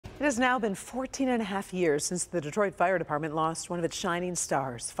It has now been 14 and a half years since the Detroit Fire Department lost one of its shining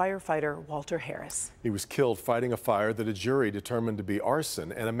stars, firefighter Walter Harris. He was killed fighting a fire that a jury determined to be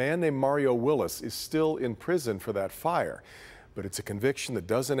arson, and a man named Mario Willis is still in prison for that fire. But it's a conviction that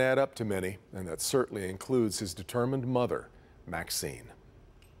doesn't add up to many, and that certainly includes his determined mother, Maxine.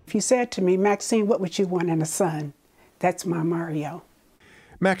 If you said to me, Maxine, what would you want in a son? That's my Mario.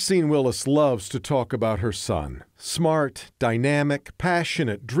 Maxine Willis loves to talk about her son. Smart, dynamic,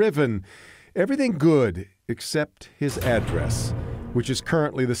 passionate, driven, everything good except his address, which is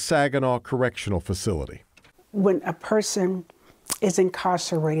currently the Saginaw Correctional Facility. When a person is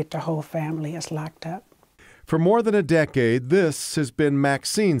incarcerated, the whole family is locked up. For more than a decade, this has been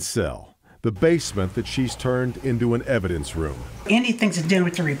Maxine's cell, the basement that she's turned into an evidence room. Anything to do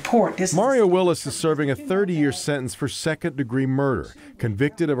with the report. Mario Willis is serving a 30-year sentence for second-degree murder,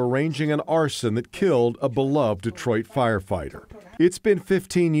 convicted of arranging an arson that killed a beloved Detroit firefighter. It's been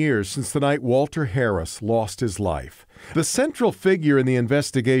 15 years since the night Walter Harris lost his life. The central figure in the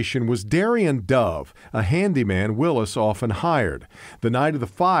investigation was Darian Dove, a handyman Willis often hired. The night of the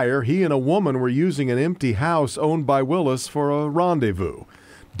fire, he and a woman were using an empty house owned by Willis for a rendezvous.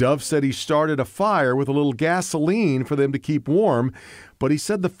 Dove said he started a fire with a little gasoline for them to keep warm, but he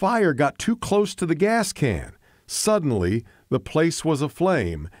said the fire got too close to the gas can. Suddenly, the place was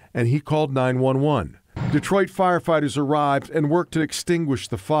aflame, and he called 911. Detroit firefighters arrived and worked to extinguish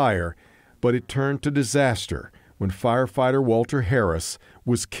the fire, but it turned to disaster when firefighter Walter Harris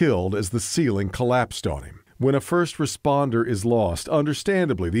was killed as the ceiling collapsed on him. When a first responder is lost,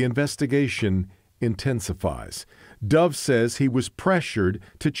 understandably, the investigation intensifies. Dove says he was pressured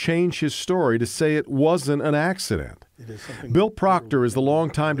to change his story to say it wasn't an accident. Bill Proctor is the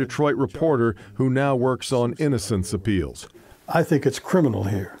longtime Detroit reporter who now works on innocence appeals. I think it's criminal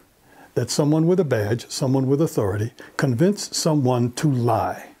here that someone with a badge, someone with authority, convinced someone to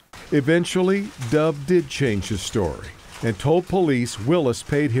lie. Eventually, Dove did change his story and told police Willis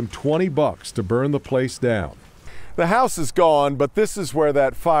paid him $20 to burn the place down. The house is gone, but this is where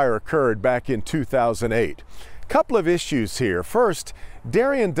that fire occurred back in 2008. Couple of issues here. First,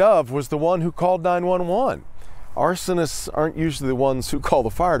 Darian Dove was the one who called 911. Arsonists aren't usually the ones who call the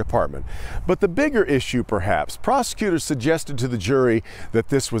fire department. But the bigger issue, perhaps, prosecutors suggested to the jury that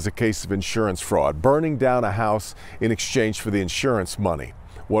this was a case of insurance fraud, burning down a house in exchange for the insurance money.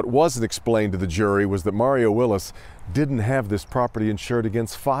 What wasn't explained to the jury was that Mario Willis didn't have this property insured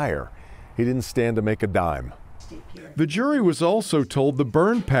against fire. He didn't stand to make a dime. The jury was also told the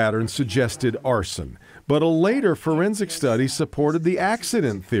burn pattern suggested arson, but a later forensic study supported the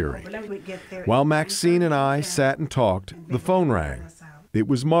accident theory. While Maxine and I sat and talked, the phone rang. It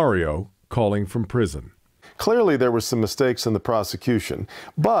was Mario calling from prison. Clearly there were some mistakes in the prosecution,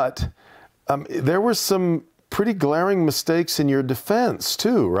 but there were some pretty glaring mistakes in your defense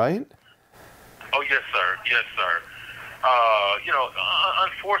too, right? Oh, yes, sir. Yes, sir.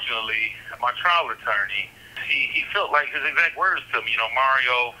 Unfortunately, my trial attorney, he felt like his exact words to me,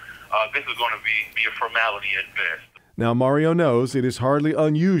 Mario, this is going to be a formality at best. Now, Mario knows it is hardly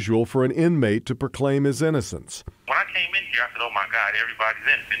unusual for an inmate to proclaim his innocence. When I came in here, I said, oh, my God, everybody's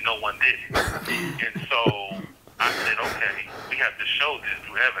innocent. No one did it. And so I said, okay, we have to show this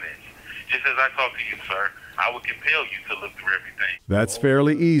through evidence. Just as I talked to you, sir, I would compel you to look through everything. That's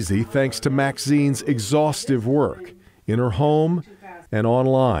fairly easy thanks to Maxine's exhaustive work in her home and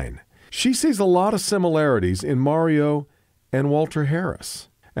online. She sees a lot of similarities in Mario and Walter Harris,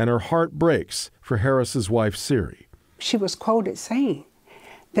 and her heart breaks for Harris's wife, Siri. She was quoted saying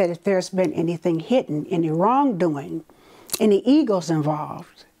that if there's been anything hidden, any wrongdoing, any egos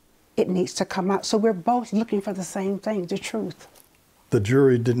involved, it needs to come out. So we're both looking for the same thing, the truth. The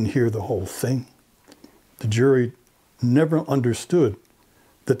jury didn't hear the whole thing. The jury never understood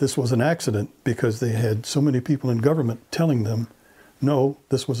that this was an accident because they had so many people in government telling them, no,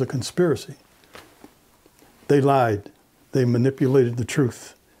 this was a conspiracy. They lied. They manipulated the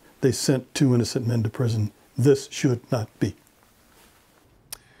truth. They sent 2 innocent men to prison. This should not be.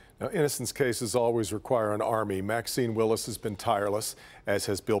 Now, innocence cases always require an army. Maxine Willis has been tireless, as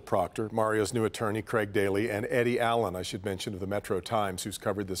has Bill Proctor, Mario's new attorney, Craig Daly, and Eddie Allen, I should mention, of the Metro Times, who's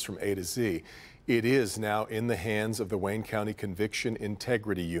covered this from A to Z. It is now in the hands of the Wayne County Conviction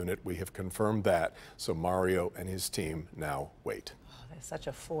Integrity Unit. We have confirmed that. So Mario and his team now wait. Such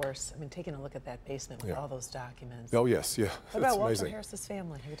a force. I mean, taking a look at that basement with all those documents. Oh, yes, yeah. What about Walter Harris's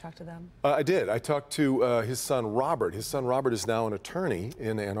family? Have you talked to them? I did. I talked to his son, Robert. His son, Robert, is now an attorney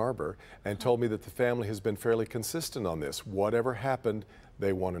in Ann Arbor and told me that the family has been fairly consistent on this. Whatever happened,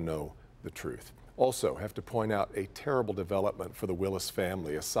 they want to know the truth. Also, have to point out a terrible development for the Willis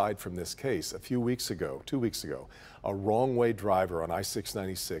family. Aside from this case, a few weeks ago, 2 weeks ago, a wrong-way driver on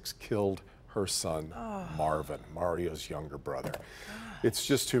I-696 killed her son, Marvin, Mario's younger brother. It's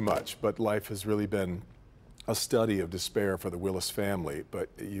just too much, but life has really been a study of despair for the Willis family. But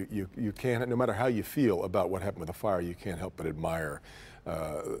you can't, no matter how you feel about what happened with the fire, you can't help but admire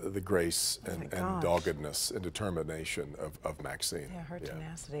the grace and doggedness and determination of Maxine. Yeah, her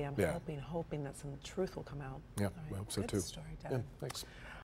tenacity. I'm hoping that some truth will come out. Yeah, All right. I hope so Good too. Story, Devin. Yeah, thanks.